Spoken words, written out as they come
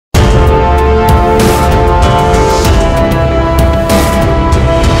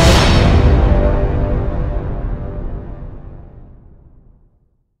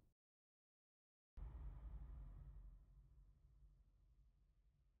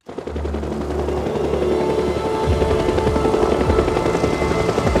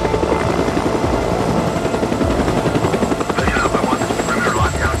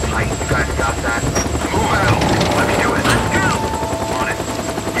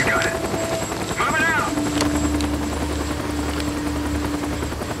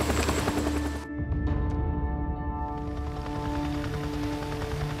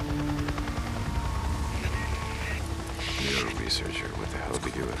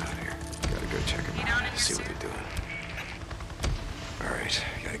out of here. Gotta go check them out, see what they're doing. Alright,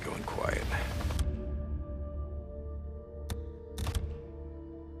 gotta go in quiet.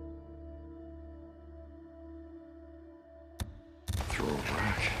 Throw a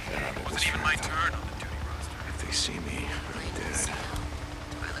rock. Wasn't even my turn on the duty roster. If they see me, I'm dead.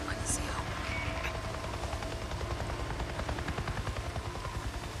 Do I look like the CO?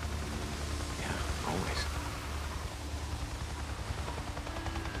 Yeah, always.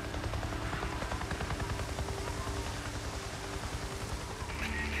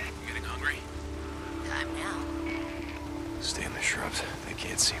 You getting hungry? Time now. Stay in the shrubs. They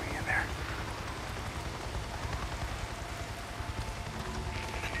can't see me in there.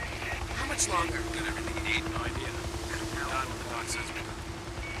 How much longer? Got everything you need? No idea. Done with the doc says we're done.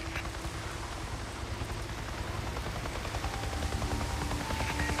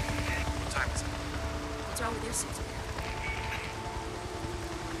 What time is it? What's wrong with your suits?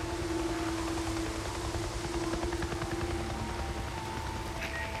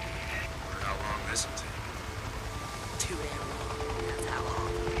 Wonder how long this will take. Too damn long. That's how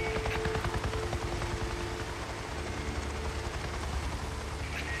long.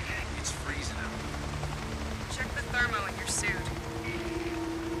 It's freezing out. Check the thermo in your suit.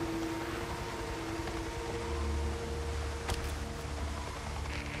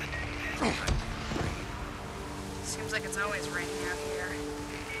 Seems like it's always raining out here.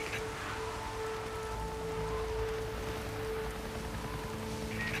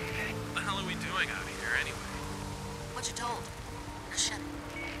 What the hell are we doing out here anyway? What you told? Now shut it.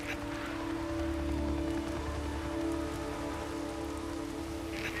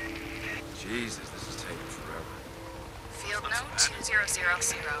 Jesus, this is taking forever. Field Not so note bad.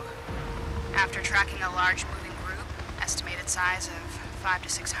 2000. After tracking a large moving group, estimated size of 5 to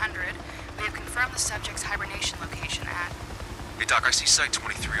 600, we have confirmed the subject's hibernation location at... Hey Doc, I see Site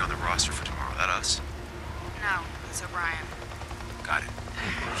 23 on the roster for tomorrow. That us? No, it's O'Brien. Got it.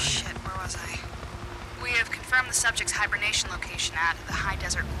 Shit, where was I? We have confirmed the subject's hibernation location at the High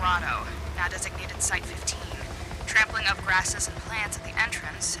Desert Grotto, now designated Site 15. Trampling of grasses and plants at the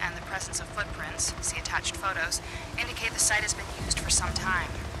entrance and the presence of footprints, see attached photos, indicate the site has been used for some time.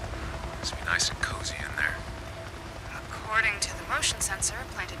 Must be nice and cozy in there. According to the motion sensor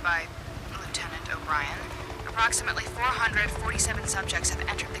planted by Lieutenant O'Brien, approximately 447 subjects have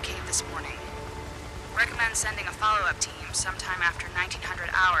entered the cave this morning. Recommend sending a follow-up team sometime after 1900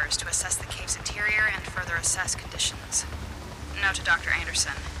 hours to assess the cave's interior and further assess conditions. Note to Dr.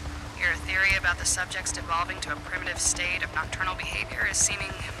 Anderson. Your theory about the subjects devolving to a primitive state of nocturnal behavior is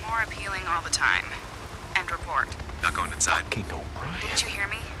seeming more appealing all the time. End report. Not going inside. Fucking O'Brien. Didn't you hear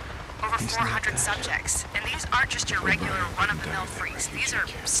me? Over He's not 400 that. subjects, and these aren't just your regular O'Brien run-of-the-mill died freaks. that These are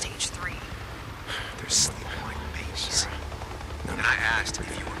refugee camp. stage 3. They're sleeping like babies. None And of I them asked are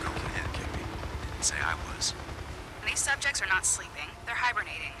if you were going in. Get me. Didn't say I was. And these subjects are not sleeping, they're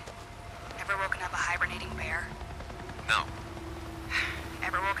hibernating. Ever woken up a hibernating bear? No.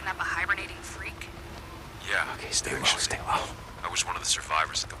 Ever woken up a hibernating freak? Yeah. Okay, stay low, actually. stay low. I was one of the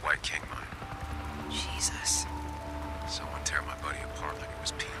survivors at the White King mine. Jesus. Someone tear my buddy apart like it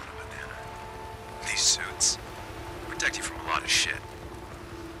was peeling a banana. These suits protect you from a lot of shit.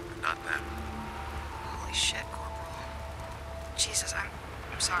 But not them. Holy shit, Corporal. Jesus,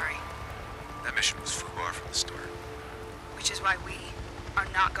 I'm sorry. That mission was FUBAR from the start. Which is why we are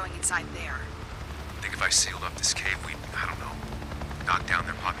not going inside there. I think if I sealed up this cave, we'd, I don't know, knock down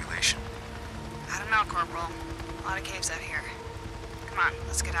their population. I don't know, Corporal. A lot of caves out here. Come on,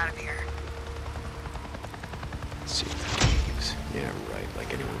 let's get out of here. See the caves. Yeah, right.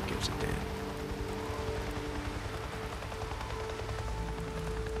 Like anyone gives a damn.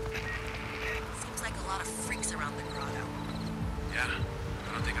 Seems like a lot of freaks around the grotto. Yeah,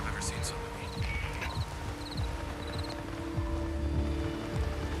 I don't think I've ever seen so many.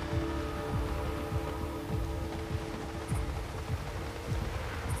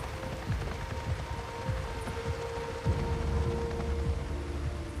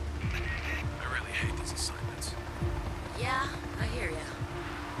 I really hate these assignments. Yeah, I hear ya.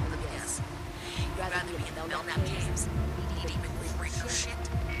 Let me guess. You'd rather be in the Belknap caves. Demon rebreather shit.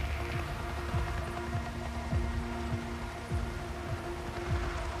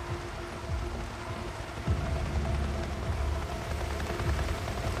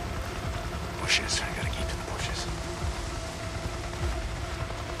 Bushes. I gotta keep to the bushes.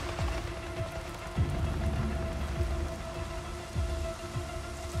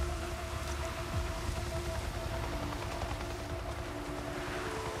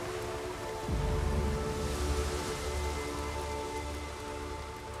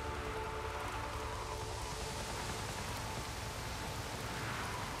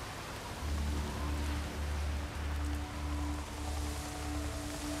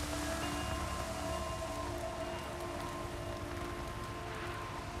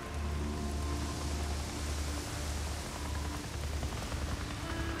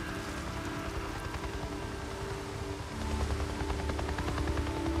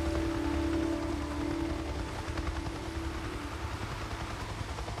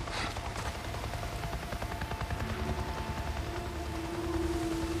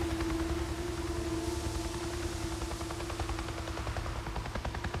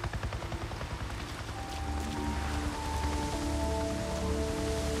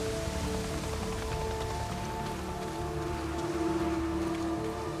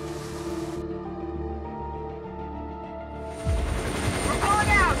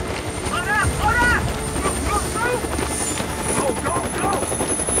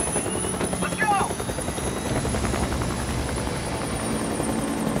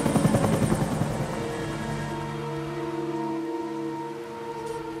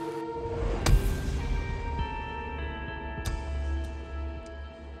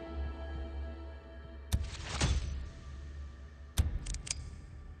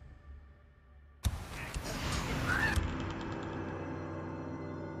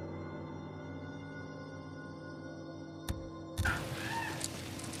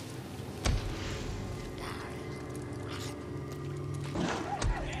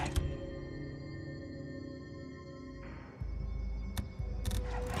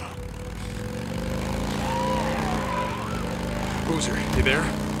 You there?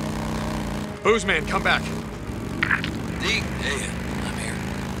 Booze man, come back. Deke, hey, I'm here.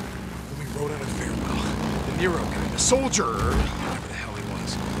 When we rode out of Farewell, the Nero guy, the soldier, or whatever the hell he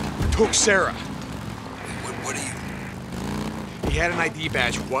was, took Sarah. What are you... He had an ID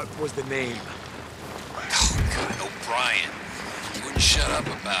badge. What was the name? Oh, God, O'Brien. You wouldn't shut up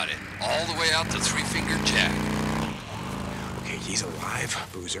about it. All the way out to Three Finger Jack. Okay, he's alive,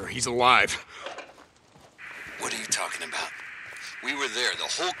 Boozer. He's alive. What are you talking about? We were there. The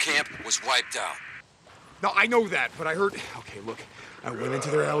whole camp was wiped out. No, I know that, but I heard... Okay, look. I went into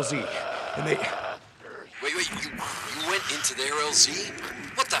their LZ, and they... Wait, you went into their LZ?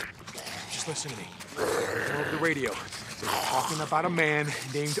 What the... Just listen to me. Over the radio. They were talking about a man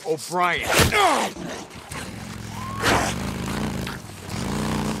named O'Brien.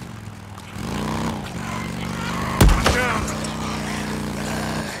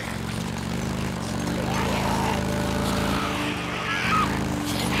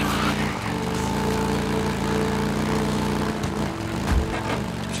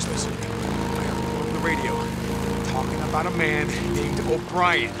 Just listen. I heard over the radio talking about a man named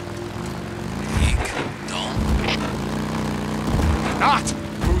O'Brien. Not!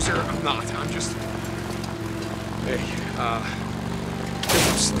 Boozer, I'm not. I'm just... Hey,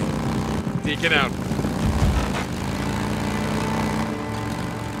 just... Deacon out.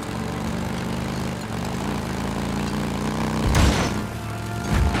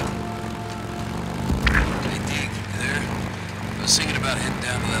 Hey, Deke, you there? I was thinking about heading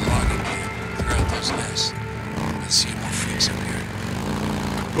down to that logging camp. Clear out those nests. Let's see more freaks up here.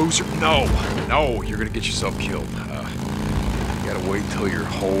 Boozer, no! No, you're gonna get yourself killed. You gotta wait till you're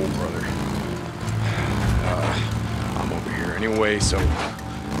whole, brother. I'm over here anyway, so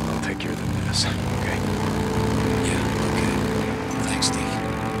I'll take care of the mess, okay? Yeah, okay. Thanks, Deke.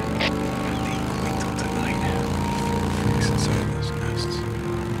 Deke, wait till tonight. Freaks inside those nests.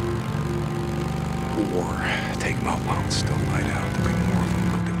 Or take them out while it's still light out. There'll be more of them,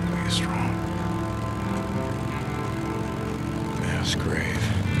 but they won't be as strong. Mass grave.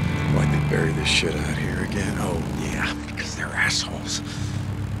 Why'd they bury this shit out here again? Oh, yeah, because they're assholes.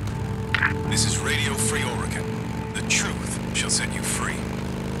 This is Radio Free Oregon. The truth shall set you free.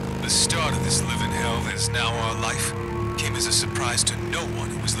 The start of this living hell that is now our life came as a surprise to no one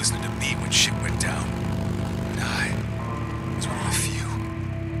who was listening to me when shit went down. And I was one of the few.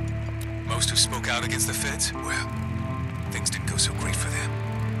 Most who spoke out against the feds, well, things didn't go so great for them.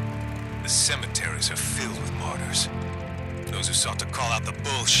 The cemeteries are filled with martyrs. Those who sought to call out the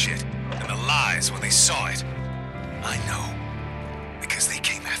bullshit and the lies when they saw it. I know, because they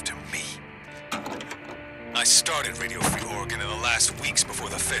came after me. I started Radio Free Oregon in the last weeks before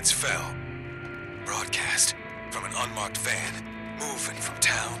the feds fell. Broadcast from an unmarked van, moving from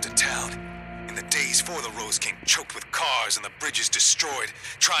town to town. In the days before the Rose King choked with cars and the bridges destroyed,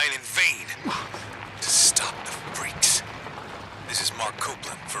 trying in vain to stop the freaks. This is Mark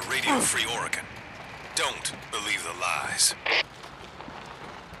Copeland for Radio Free Oregon. Don't believe the lies.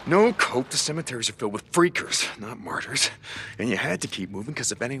 No, Cope, the cemeteries are filled with freakers, not martyrs. And you had to keep moving,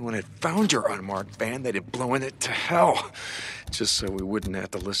 because if anyone had found your unmarked van, they'd have blown it to hell. Just so we wouldn't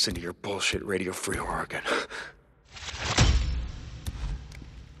have to listen to your bullshit Radio Free Oregon.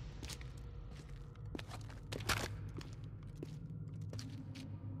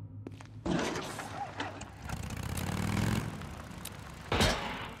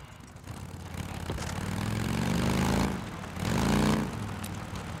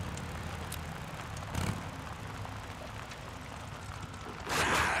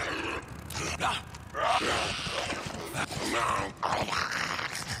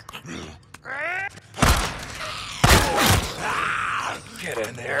 Get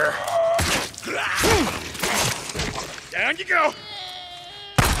in there. Down you go.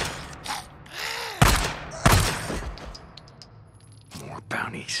 More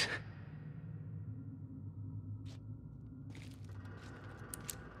bounties.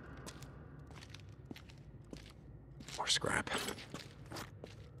 More scrap.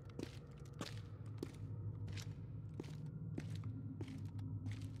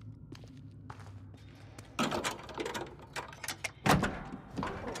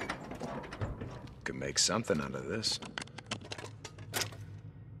 Could make something out of this.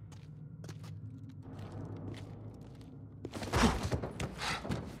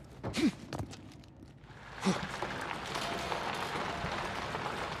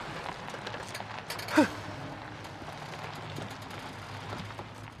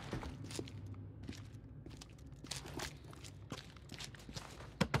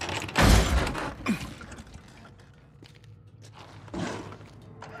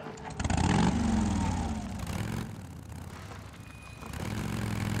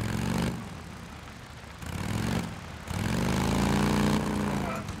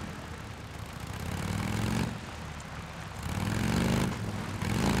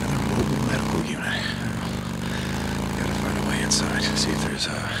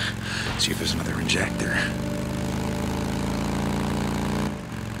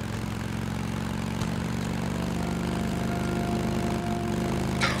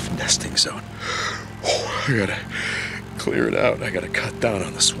 landing zone. Oh, I gotta clear it out. I gotta cut down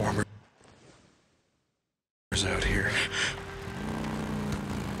on the swarmers out here.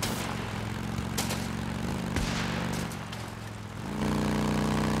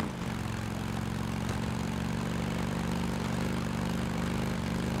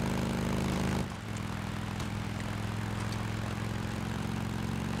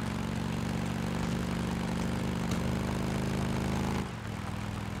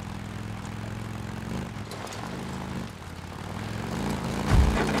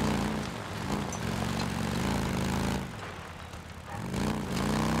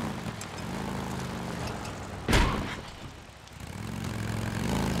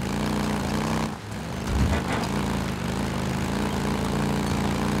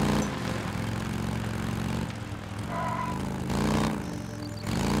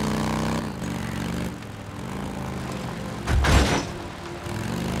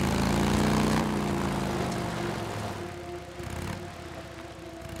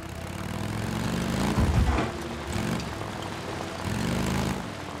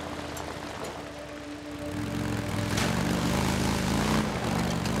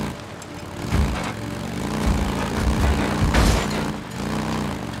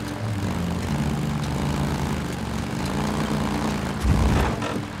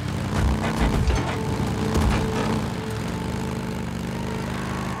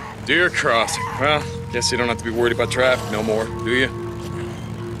 Deer crossing. Well, guess you don't have to be worried about traffic no more, do you?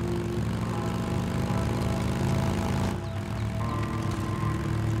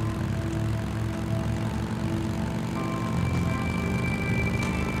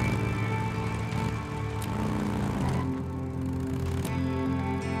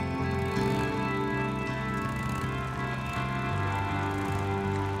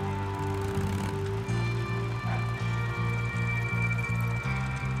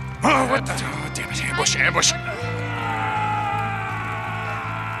 Oh, what the? Oh, damn it. Ambush, ambush.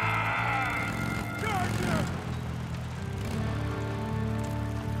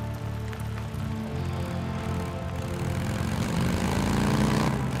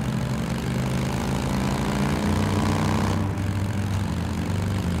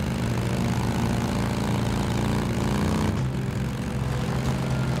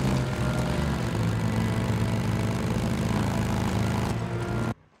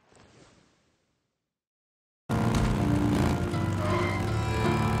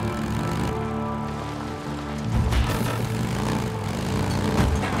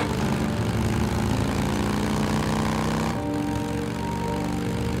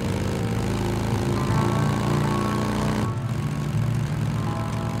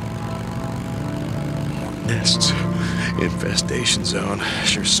 Nests. Infestation zone.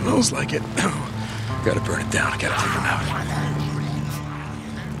 Sure smells like it. Gotta burn it down. Gotta take them out.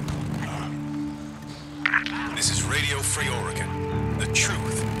 This is Radio Free Oregon. The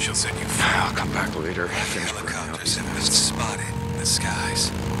truth shall set you free. I'll come back later. Finish burning out Helicopters these have been nests. spotted in the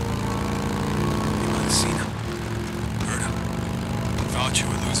skies. You might have seen them, heard them, thought you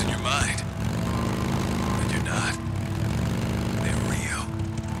were losing your mind. But you're not. They're real.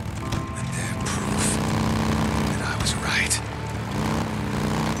 And they're proof that I was right.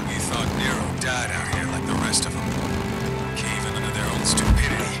 You thought Nero died out here like the rest of them, caving under their own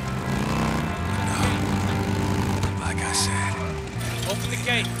stupidity. No. Like I said, Open the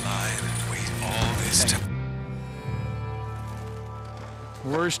gate. lying and wait all this time.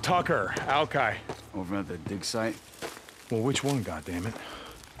 Where's Tucker? Alki. Over at the dig site? Well, which one, goddammit?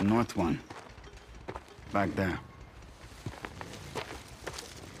 The north one. Back there.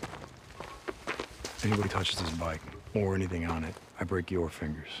 Anybody touches this bike, or anything on it, I break your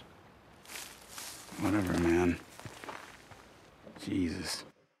fingers. Whatever, man. Jesus.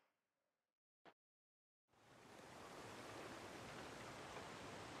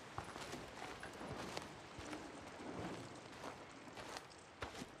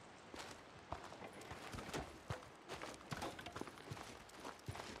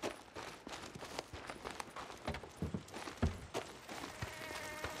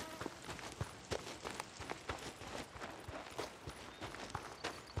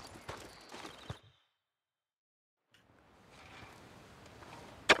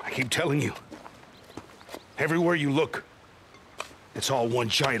 I keep telling you. Everywhere you look, it's all one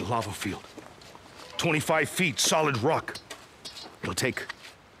giant lava field. 25 feet, solid rock. It'll take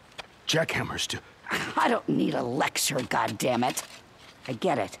jackhammers to... I don't need a lecture, goddammit. I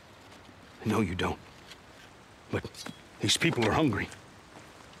get it. No, you don't. But these people are hungry.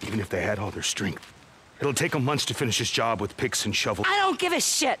 Even if they had all their strength. It'll take them months to finish this job with picks and shovels. I don't give a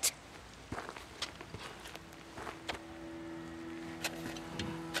shit.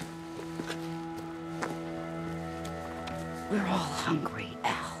 We're all hungry,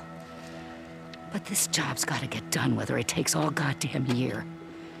 Al. But this job's gotta get done whether it takes all goddamn year.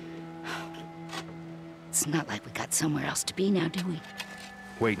 It's not like we got somewhere else to be now, do we?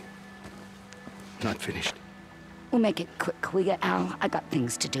 Wait. Not finished. We'll make it quick, will ya, Al? I got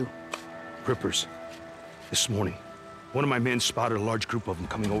things to do. Rippers. This morning, one of my men spotted a large group of them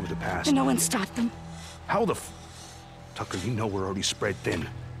coming over the pass. And no one stopped them? How the Tucker, you know we're already spread thin.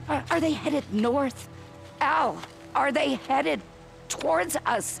 Are they headed north? Al, are they headed towards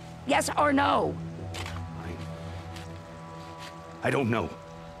us? Yes or no? I don't know.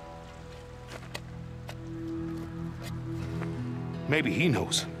 Maybe he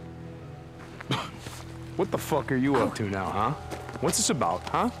knows. What the fuck are you up to now, huh? What's this about,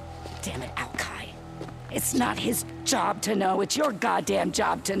 huh? Damn it, Alkai. It's not his job to know. It's your goddamn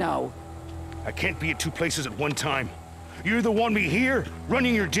job to know. I can't be at two places at one time. You either want me here,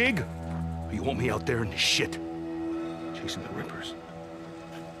 running your dig, or you want me out there in the shit, chasing the Rippers.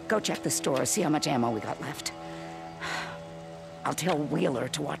 Go check the store, see how much ammo we got left. I'll tell Wheeler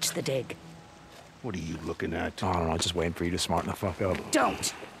to watch the dig. What are you looking at? I don't know, just waiting for you to smarten the fuck up.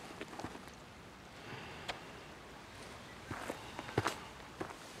 Don't!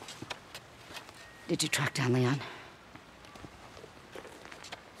 Did you track down Leon?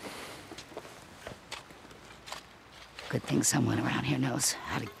 Good thing someone around here knows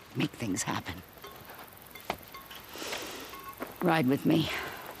how to make things happen. Ride with me.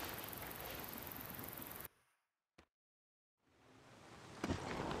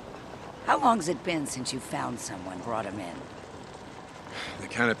 How long's it been since you found someone, brought him in? The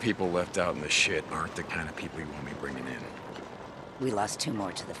kind of people left out in the shit aren't the kind of people you want me bringing in. We lost 2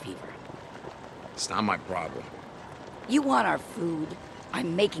 more to the fever. It's not my problem. You want our food?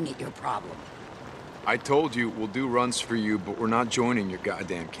 I'm making it your problem. I told you we'll do runs for you, but we're not joining your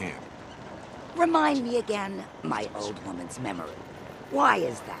goddamn camp. Remind me again, my old woman's memory. Why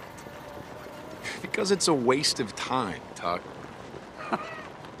is that? Because it's a waste of time, Tuck.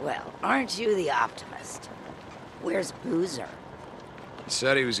 Well, aren't you the optimist? Where's Boozer? He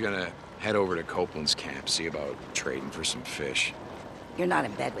said he was gonna head over to Copeland's camp, see about trading for some fish. You're not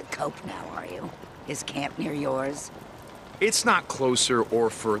in bed with Cope now, are you? His camp near yours? It's not closer or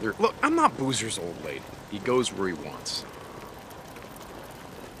further. Look, I'm not Boozer's old lady. He goes where he wants.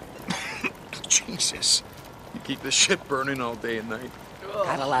 Jesus. You keep the shit burning all day and night.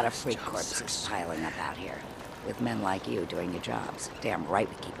 Got a lot of freak corpses piling up out here. With men like you doing your jobs. Damn right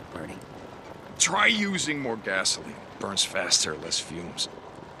we keep it burning. Try using more gasoline. Burns faster, less fumes.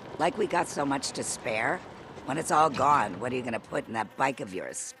 Like we got so much to spare? When it's all gone, what are you gonna put in that bike of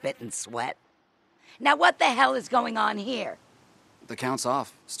yours? Spit and sweat? Now what the hell is going on here? The count's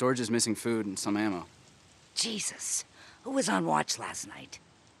off. Storage is missing food and some ammo. Jesus. Who was on watch last night?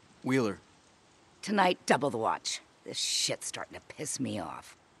 Wheeler. Tonight, double the watch. This shit's starting to piss me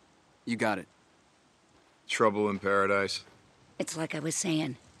off. You got it. Trouble in paradise? It's like I was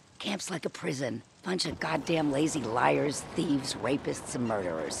saying. Camp's like a prison. Bunch of goddamn lazy liars, thieves, rapists, and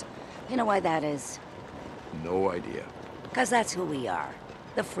murderers. You know why that is? No idea. 'Cause that's who we are.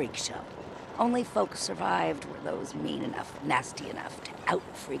 The freak show. Only folks survived were those mean enough, nasty enough to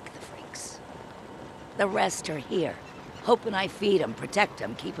out-freak the freaks. The rest are here. Hoping I feed them, protect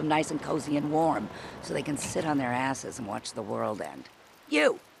them, keep them nice and cozy and warm, so they can sit on their asses and watch the world end.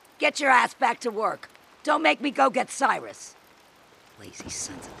 You! Get your ass back to work! Don't make me go get Cyrus! Lazy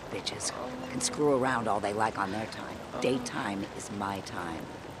sons of bitches can screw around all they like on their time. Daytime is my time.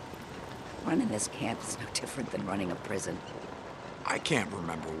 Running this camp is no different than running a prison. I can't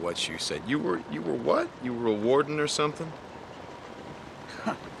remember what you said. You were what? You were a warden or something?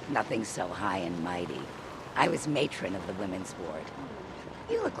 Nothing so high and mighty. I was matron of the women's ward.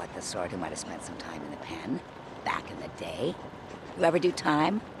 You look like the sort who might have spent some time in the pen, back in the day. You ever do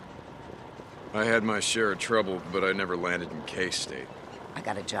time? I had my share of trouble, but I never landed in K-State. I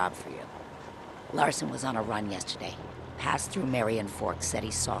got a job for you. Larson was on a run yesterday. Passed through Marion Fork, said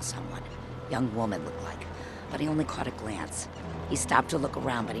he saw someone. Young woman looked like, but he only caught a glance. He stopped to look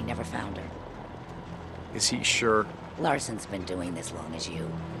around, but he never found her. Is he sure? Larson's been doing this long as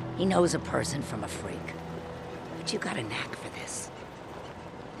you. He knows a person from a freak. But you got a knack for this.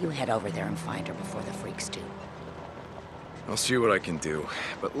 You head over there and find her before the freaks do. I'll see what I can do.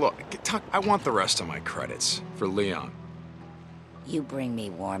 But look, Tuck, I want the rest of my credits for Leon. You bring me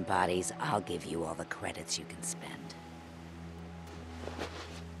warm bodies, I'll give you all the credits you can spend.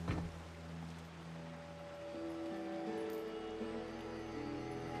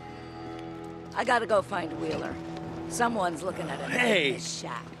 I gotta go find Wheeler. Someone's looking at him in his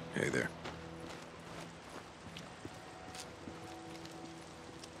shack. Hey there.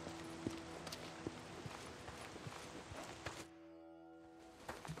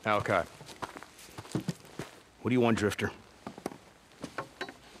 Okay. What do you want, Drifter?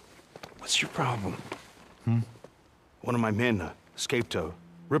 What's your problem? One of my men escaped a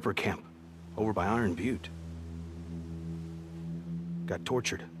Ripper camp over by Iron Butte. Got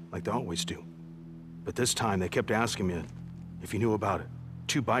tortured, like they always do. But this time they kept asking me if you knew about it.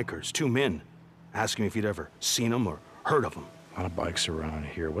 2 bikers, 2 men, asking me if you'd ever seen them or heard of them. A lot of bikes around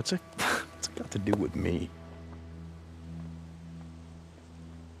here. What's it got to do with me?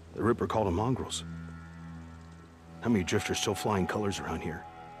 The Ripper called them mongrels. How many drifters still flying colors around here?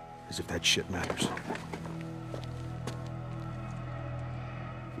 As if that shit matters.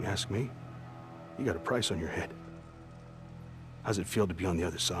 If you ask me, you got a price on your head. How's it feel to be on the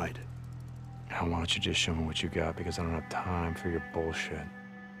other side? Now, why don't you just show me what you got, because I don't have time for your bullshit.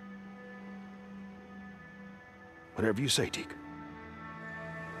 Whatever you say, Deke.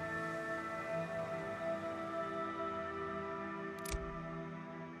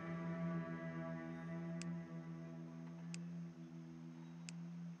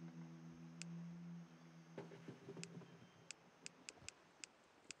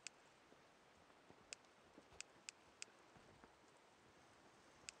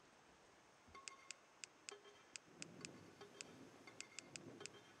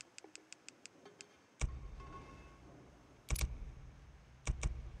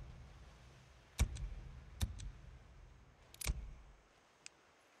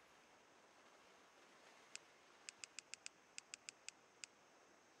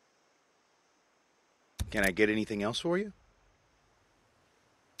 Can I get anything else for you?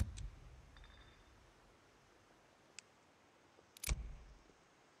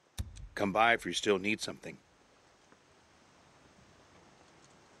 Come by if you still need something.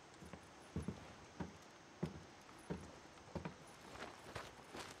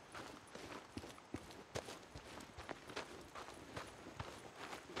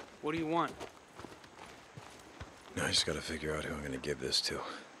 What do you want? Now I just gotta figure out who I'm gonna give this to.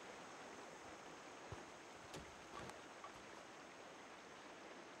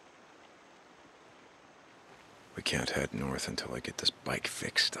 We can't head north until I get this bike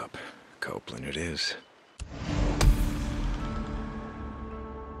fixed up. Copeland it is.